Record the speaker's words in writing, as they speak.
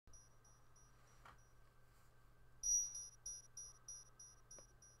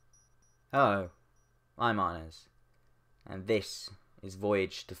Hello, I'm Arnes, and this is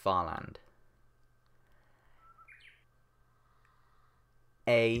Voyage-to-Farland.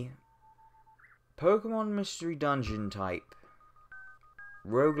 A Pokemon Mystery Dungeon type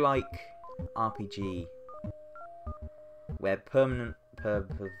roguelike RPG where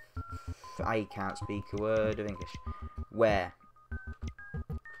I can't speak a word of English. Where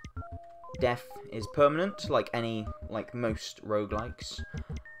death is permanent, like most roguelikes.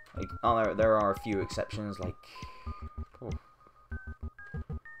 There are a few exceptions, like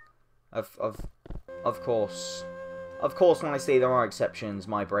of course when I say there are exceptions,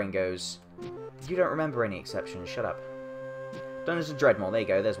 my brain goes, you don't remember any exceptions, shut up. Dungeons and Dreadmore, there you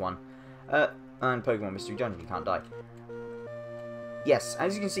go, there's one. And Pokemon Mystery Dungeon, you can't die. Yes,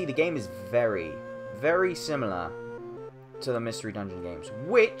 as you can see, the game is very, very similar to the Mystery Dungeon games,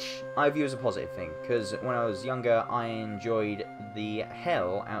 which I view as a positive thing, because when I was younger, I enjoyed the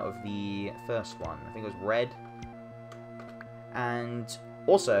hell out of the first one. I think it was Red. And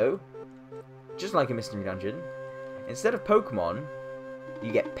also, just like a Mystery Dungeon, instead of Pokemon,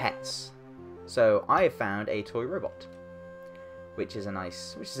 you get pets. So I have found a toy robot, which is a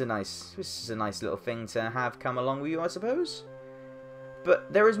nice little thing to have come along with you, I suppose.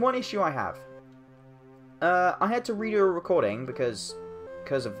 But there is one issue I have. I had to redo a recording because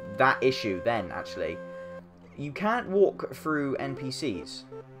of that issue then, actually. You can't walk through NPCs,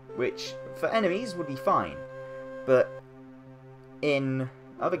 which for enemies would be fine. But in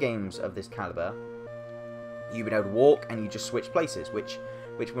other games of this caliber, you've been able to walk and you just switch places, which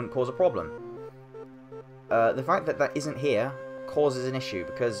wouldn't cause a problem. The fact that that isn't here causes an issue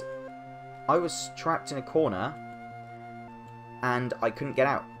because I was trapped in a corner and I couldn't get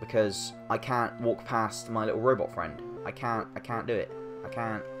out because I can't walk past my little robot friend. I can't do it. I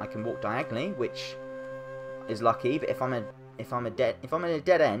can walk diagonally, which is lucky, but if I'm in a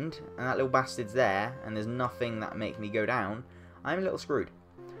dead end and that little bastard's there and there's nothing that makes me go down, I'm a little screwed.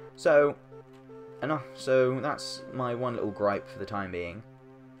 So that's my one little gripe for the time being.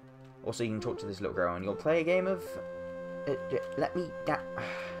 Also, you can talk to this little girl and you'll play a game of let me down.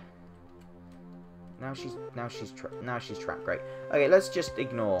 Now she's trapped. Great. Okay, let's just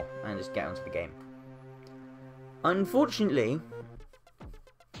ignore and just get onto the game. Unfortunately,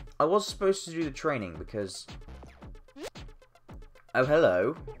 I was supposed to do the training because... Oh,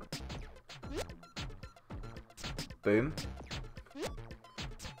 hello. Boom.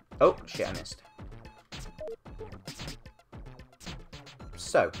 Oh, shit, I missed.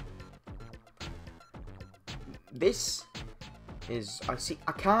 So. This is... I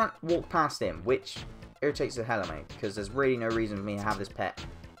can't walk past him, which irritates the hell out of me, because there's really no reason for me to have this pet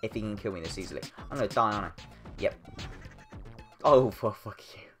if he can kill me this easily. I'm gonna die on him. Yep. Oh, for fuck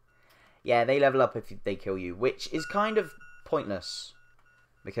you. Yeah, they level up if they kill you, which is kind of pointless,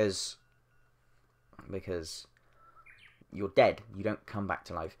 because you're dead. You don't come back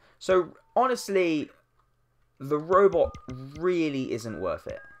to life. So, honestly, the robot really isn't worth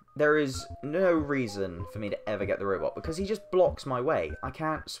it. There is no reason for me to ever get the robot, because he just blocks my way. I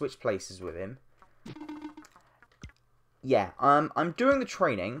can't switch places with him. Yeah, I'm doing the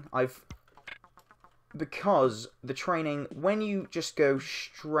training. Because the training, when you just go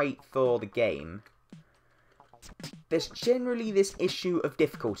straight for the game, there's generally this issue of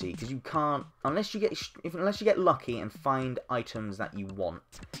difficulty, because you can't, unless you get lucky and find items that you want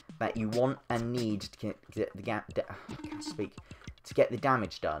and need to get the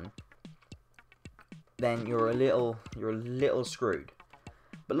damage done, then you're a little screwed.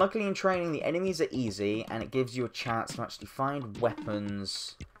 But luckily in training, the enemies are easy, and it gives you a chance to actually find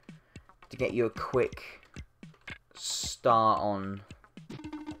weapons to get you a quick start on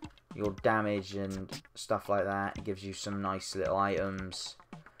your damage and stuff like that. It gives you some nice little items.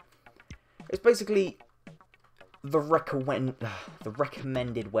 It's basically the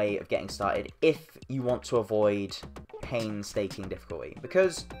recommended way of getting started if you want to avoid painstaking difficulty,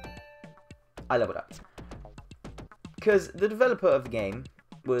 because I leveled up. Because the developer of the game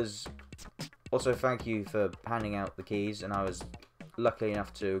was... Also, thank you for handing out the keys, and I was lucky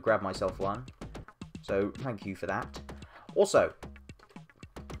enough to grab myself one. So, thank you for that. Also,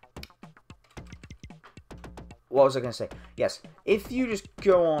 what was I going to say? Yes, if you just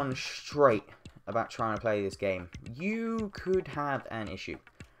go on straight about trying to play this game, you could have an issue.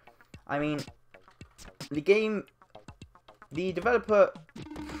 I mean, the developer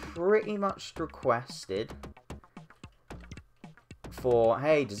pretty much requested for,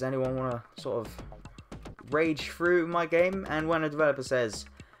 hey, does anyone want to sort of rage through my game? And when a developer says,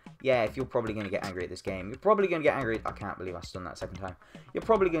 yeah, if you're probably going to get angry at this game, you're probably going to get angry... I can't believe I've done that second time. You're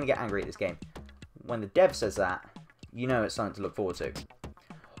probably going to get angry at this game. When the dev says that, you know it's something to look forward to.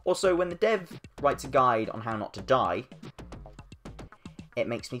 Also, when the dev writes a guide on how not to die, it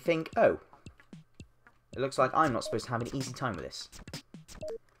makes me think, oh, it looks like I'm not supposed to have an easy time with this.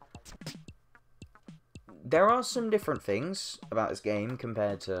 There are some different things about this game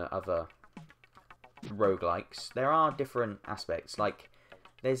compared to other roguelikes. There are different aspects, like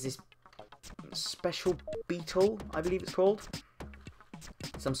there's this special beetle, I believe it's called.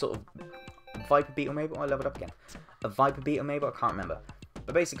 Some sort of viper beetle maybe. Oh, I leveled up again. A viper beetle maybe, I can't remember.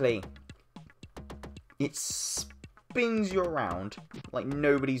 But basically, it spins you around like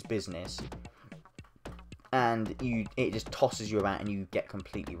nobody's business. And it just tosses you about and you get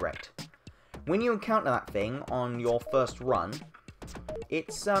completely wrecked. When you encounter that thing on your first run,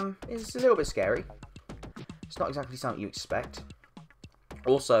 it's a little bit scary. It's not exactly something you expect.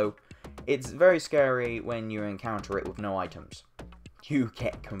 Also, it's very scary when you encounter it with no items. You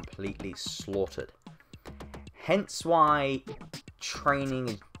get completely slaughtered. Hence why training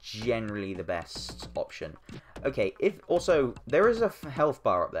is generally the best option. Okay, also, there is a health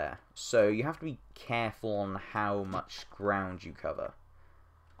bar up there, so you have to be careful on how much ground you cover.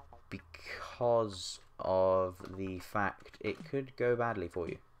 Because of the fact it could go badly for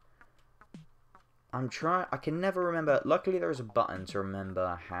you. I can never remember. Luckily, there is a button to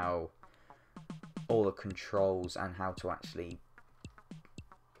remember how all the controls and how to actually.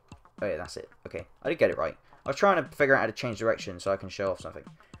 Oh yeah, that's it. Okay, I did get it right. I was trying to figure out how to change direction so I can show off something.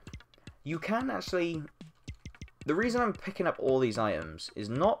 You can actually. The reason I'm picking up all these items is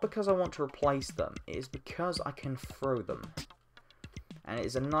not because I want to replace them. It is because I can throw them. And it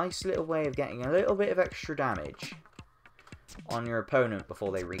is a nice little way of getting a little bit of extra damage on your opponent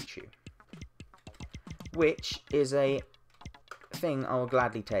before they reach you. Which is a thing I will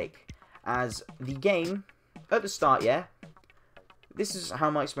gladly take. As the game, at the start, yeah, this is how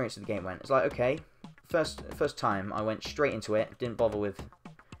my experience of the game went. It's like, okay, first time I went straight into it, didn't bother with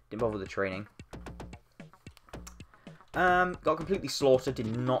the training. Got completely slaughtered,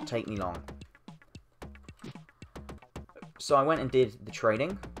 did not take me long. So I went and did the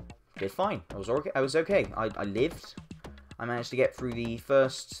training, did fine. I was okay. I lived. I managed to get through the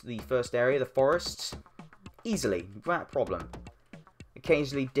first area, the forest, easily, without problem.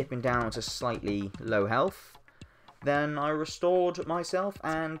 Occasionally dipping down to slightly low health. Then I restored myself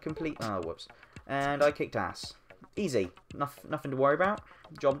and and I kicked ass. Easy, nothing to worry about.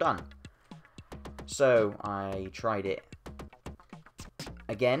 Job done. So I tried it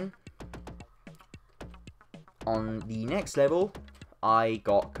again. On the next level, I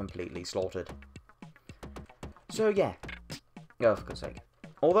got completely slaughtered. So yeah. Oh, for God's sake.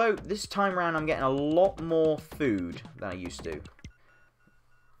 Although, this time around I'm getting a lot more food than I used to.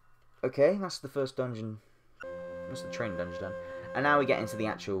 Okay, that's the first dungeon. That's the training dungeon done. And now we get into the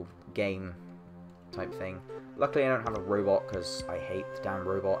actual game type thing. Luckily I don't have a robot, because I hate the damn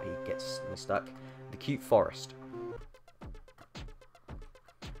robot. He gets me stuck. The cute forest.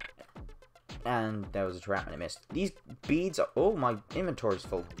 And there was a trap and it missed. These beads are... Oh, my inventory's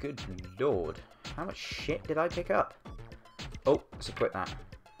full. Good lord. How much shit did I pick up? Oh, let's equip that.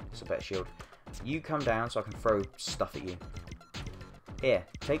 It's a better shield. You come down so I can throw stuff at you. Here,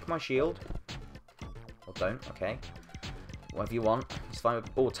 take my shield. Or don't, okay. Whatever you want. It's fine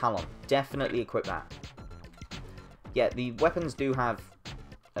with... Oh, Talon. Definitely equip that. Yeah, the weapons do have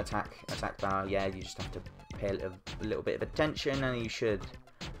attack power. Yeah, you just have to pay a little bit of attention and you should...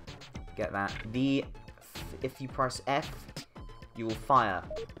 get that. If you press F, you will fire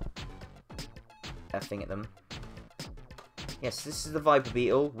a thing at them. Yes, this is the Viper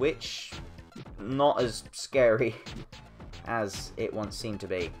Beetle, which not as scary as it once seemed to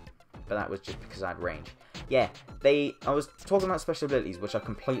be, but that was just because I had range. Yeah, I was talking about special abilities, which I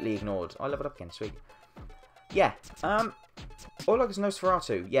completely ignored. I leveled up again, sweet. Yeah, all like is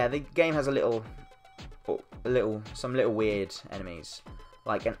Nosferatu. Yeah, the game has some little weird enemies.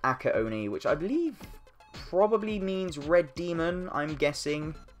 Like an Aka Oni, which I believe probably means Red Demon, I'm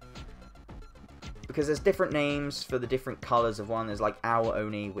guessing. Because there's different names for the different colours of one. There's like Owl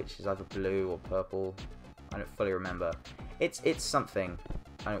Oni, which is either blue or purple. I don't fully remember. It's something.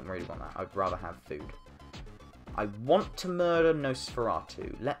 I don't really want that. I'd rather have food. I want to murder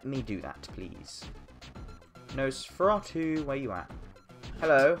Nosferatu. Let me do that, please. Nosferatu, where you at?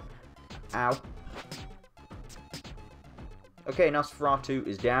 Hello. Ow. Okay, Nosferatu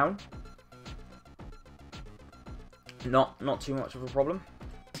is down. Not too much of a problem.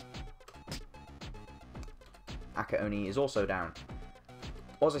 Aka Oni is also down.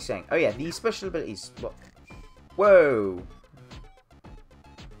 What was I saying? Oh yeah, these special abilities. What? Whoa!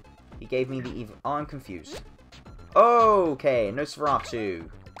 He gave me the evil... Oh, I'm confused. Okay, Nosferatu.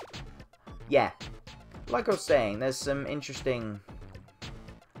 Yeah. Like I was saying, there's some interesting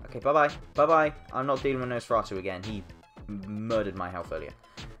Okay, bye-bye. Bye-bye. I'm not dealing with Nosferatu again. He murdered my health earlier.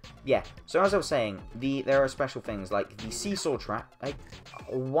 Yeah, so as I was saying, there are special things like the seesaw trap. Like,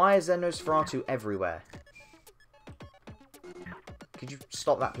 why is there Nosferatu everywhere? Could you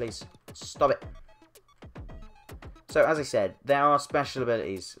stop that, please? Stop it. So, as I said, there are special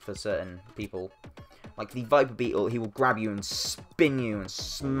abilities for certain people. Like the Viper Beetle, he will grab you and spin you and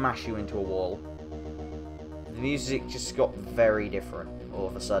smash you into a wall. The music just got very different all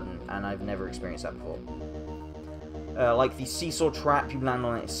of a sudden, and I've never experienced that before. Like the seesaw trap, you land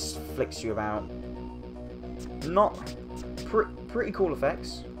on it, it flicks you about. Pretty cool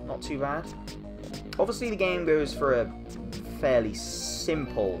effects, not too bad. Obviously the game goes for a fairly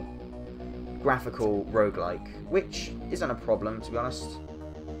simple graphical roguelike, which isn't a problem, to be honest.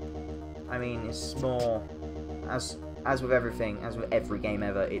 I mean, it's more, as with everything, as with every game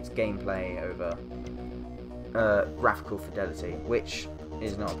ever, it's gameplay over graphical fidelity, which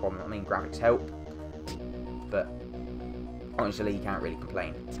is not a problem. I mean, graphics help, but honestly, you can't really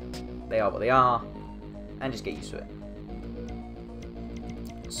complain. They are what they are, and just get used to it.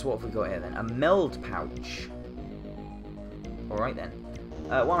 So what have we got here then? A meld pouch. Alright then.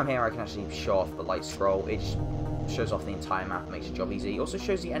 While I'm here, I can actually show off the light scroll. It shows off the entire map, makes your job easy. It also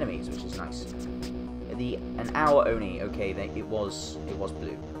shows the enemies, which is nice. An hour only. Okay, it was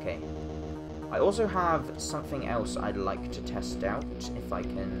blue. Okay. I also have something else I'd like to test out, if I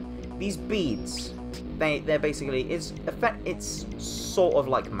can. These beads. They're basically it's sort of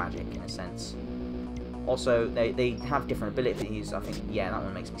like magic in a sense. Also, they have different abilities. I think, yeah, that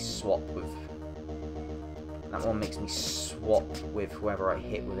one makes me swap with. That one makes me swap with whoever I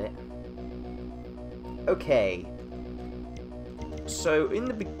hit with it. Okay. So in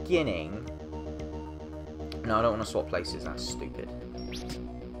the beginning, no, I don't want to swap places. That's stupid.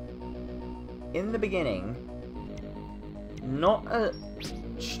 In the beginning,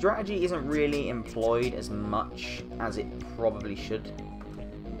 strategy isn't really employed as much as it probably should.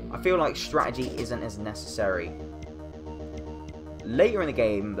 I feel like strategy isn't as necessary. Later in the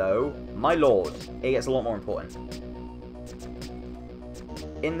game, though, my lord, it gets a lot more important.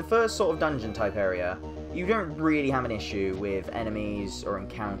 In the first sort of dungeon type area, you don't really have an issue with enemies or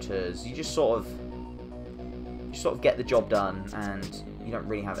encounters. You just sort of get the job done, and you don't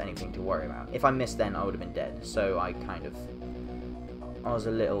really have anything to worry about. If I missed then, I would have been dead. So I was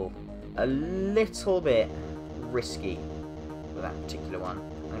a little bit risky with that particular one.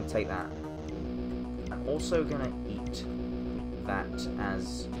 I'm going to take that. I'm also going to eat that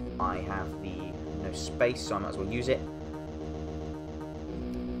as I have no space, so I might as well use it.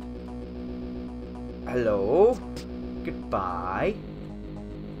 Hello. Goodbye.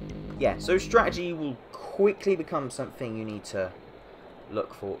 Yeah, so strategy will quickly become something you need to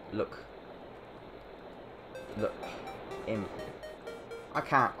look in. I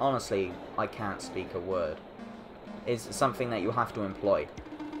can't speak a word. It's something that you have to employ.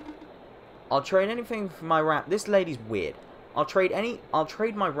 I'll trade anything for my raft. This lady's weird. I'll trade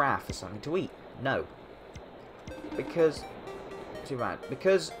my raft for something to eat. No. Because too bad.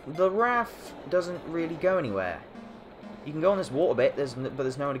 Because the raft doesn't really go anywhere. You can go on this water bit, but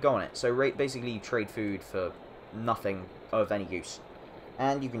there's nowhere to go on it. So basically you trade food for nothing of any use.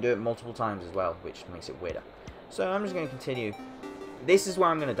 And you can do it multiple times as well, which makes it weirder. So I'm just going to continue. This is where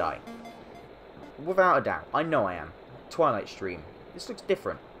I'm going to die. Without a doubt. I know I am. Twilight Stream. This looks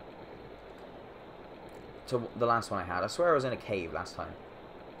different to the last one I had. I swear I was in a cave last time.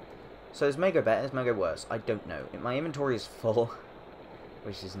 So this may go better, this may go worse. I don't know. My inventory is full,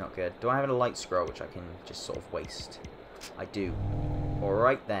 which is not good. Do I have a light scroll which I can just sort of waste? I do.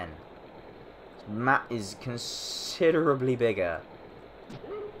 Alright then. This map is considerably bigger.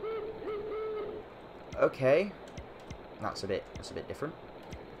 Okay. That's a bit different.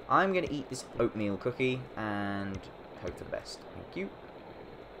 I'm going to eat this oatmeal cookie and hope for the best. Thank you.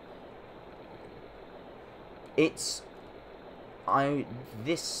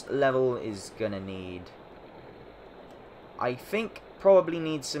 This level is going to need, I think, probably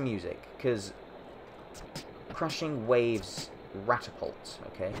needs some music, because Crushing Waves Ratapult,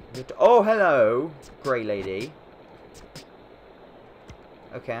 okay. Oh, hello, Grey Lady.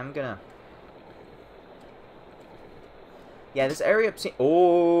 Okay, I'm going to... Yeah, this area...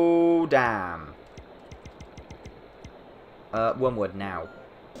 Oh, damn. One word now.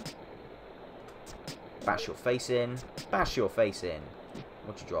 Bash your face in. Bash your face in.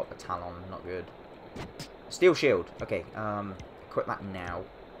 What'd you drop? A Talon. Not good. Steel Shield. Okay, equip that now.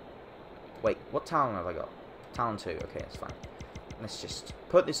 Wait, what Talon have I got? Talon 2. Okay, that's fine. Let's just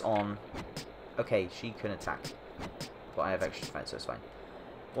put this on. Okay, she can attack. But I have extra defense, so it's fine.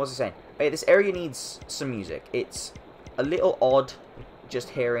 What was I saying? Hey, this area needs some music. It's a little odd, just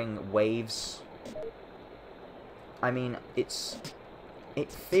hearing waves. I mean, it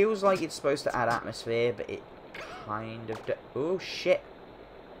feels like it's supposed to add atmosphere, but it kind of... Oh, shit.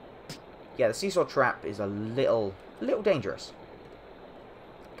 Yeah, the seesaw trap is a little dangerous.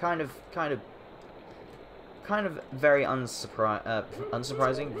 Kind of very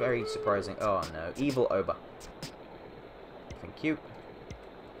unsurprising, very surprising. Oh, no. Evil Oba. Thank you.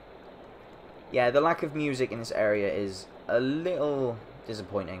 Yeah, the lack of music in this area is a little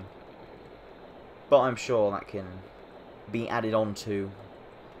disappointing. But I'm sure that can be added on to.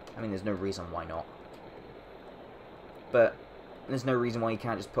 I mean, there's no reason why not. But there's no reason why you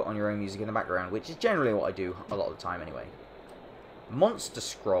can't just put on your own music in the background, which is generally what I do a lot of the time anyway. Monster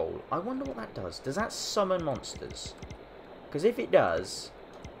Scroll. I wonder what that does. Does that summon monsters? Because if it does,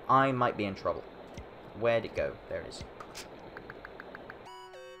 I might be in trouble. Where'd it go? There it is.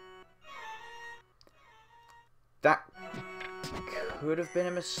 That could have been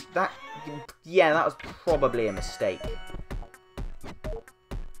a mistake. Yeah, that was probably a mistake.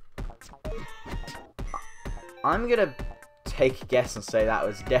 I'm gonna take a guess and say that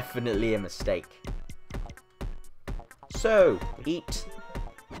was definitely a mistake. So, eat.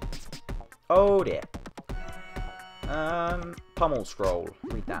 Oh dear. Pummel Scroll.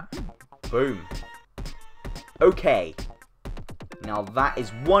 Read that. Boom. Okay. Now that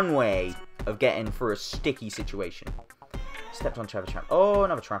is one way of getting through a sticky situation. Stepped on another trap. Oh,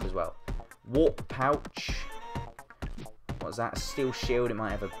 another trap as well. Warp pouch. What's that? A steel shield. It might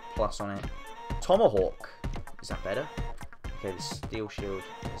have a plus on it. Tomahawk. Is that better? Okay, the steel shield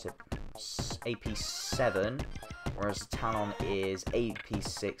is AP 7, whereas the Talon is AP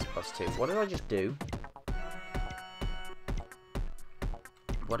 6 plus 2. What did I just do?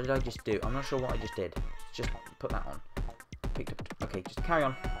 What did I just do? I'm not sure what I just did. Just put that on. Picked up. Okay, just carry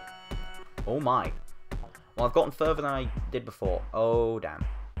on. Oh my. Well, I've gotten further than I did before. Oh, damn.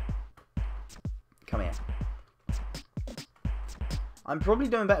 Come here. I'm probably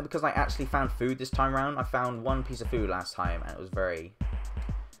doing better because I actually found food this time around. I found one piece of food last time, and it was very,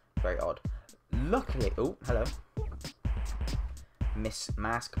 very odd. Luckily... Oh, hello. Miss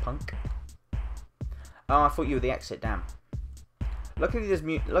Mask Punk. Oh, I thought you were the exit. Damn. Luckily,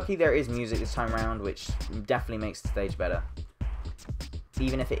 there is music this time around, which definitely makes the stage better.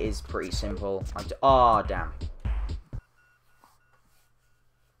 Even if it is pretty simple. Oh, damn.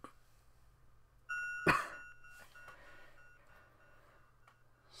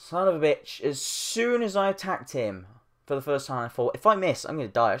 Son of a bitch. As soon as I attacked him for the first time, I thought, if I miss, I'm going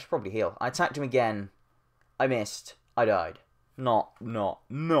to die. I should probably heal. I attacked him again. I missed. I died. Not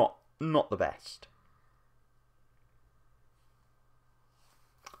the best.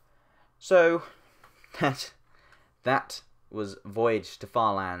 So, that was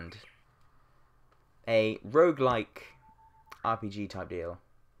Voyage-to-Farland. A roguelike RPG type deal.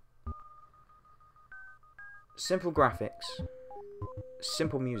 Simple graphics.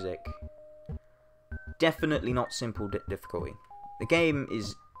 Simple music. Definitely not simple difficulty. The game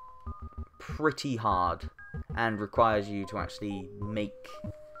is pretty hard and requires you to actually make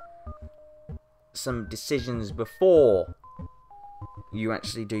some decisions before you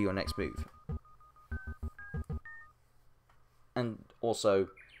actually do your next move. And also,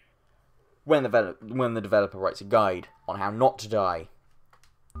 when the developer writes a guide on how not to die,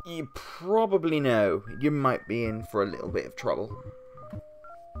 you probably know you might be in for a little bit of trouble.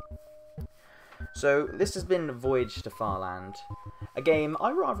 So, this has been Voyage-to-Farland, a game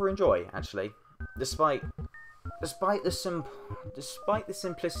I rather enjoy, actually. Despite the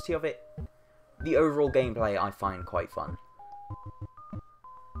simplicity of it, the overall gameplay I find quite fun.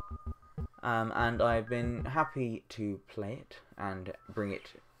 And I've been happy to play it and bring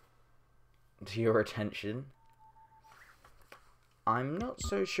it to your attention. I'm not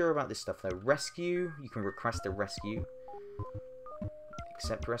so sure about this stuff though. Rescue, you can request a rescue.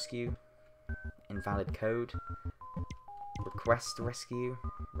 Accept rescue. Invalid code. Request rescue.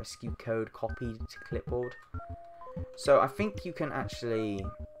 Rescue code copied to clipboard. So I think you can actually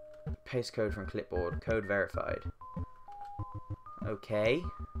paste code from clipboard. Code verified. Okay.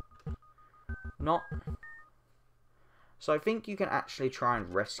 Not. So I think you can actually try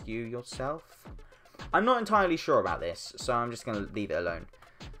and rescue yourself. I'm not entirely sure about this, so I'm just going to leave it alone.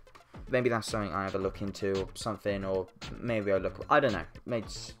 Maybe that's something I have a look into or something, or maybe I look... I don't know. Maybe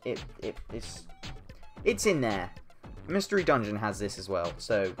it's in there. Mystery Dungeon has this as well,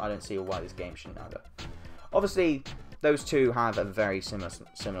 so I don't see why this game shouldn't either. Obviously, those two have a very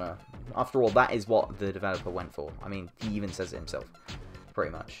similar... After all, that is what the developer went for. I mean, he even says it himself,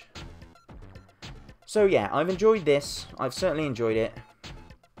 pretty much. So yeah, I've enjoyed this. I've certainly enjoyed it.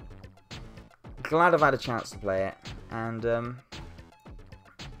 Glad I've had a chance to play it. And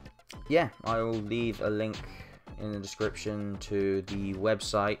yeah, I will leave a link in the description to the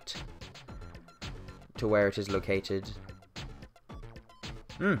website, to where it is located.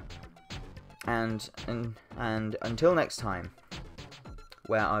 And until next time,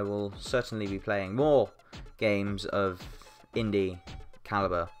 where I will certainly be playing more games of indie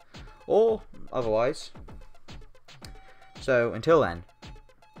caliber, or otherwise. So until then,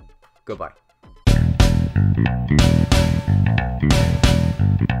 goodbye.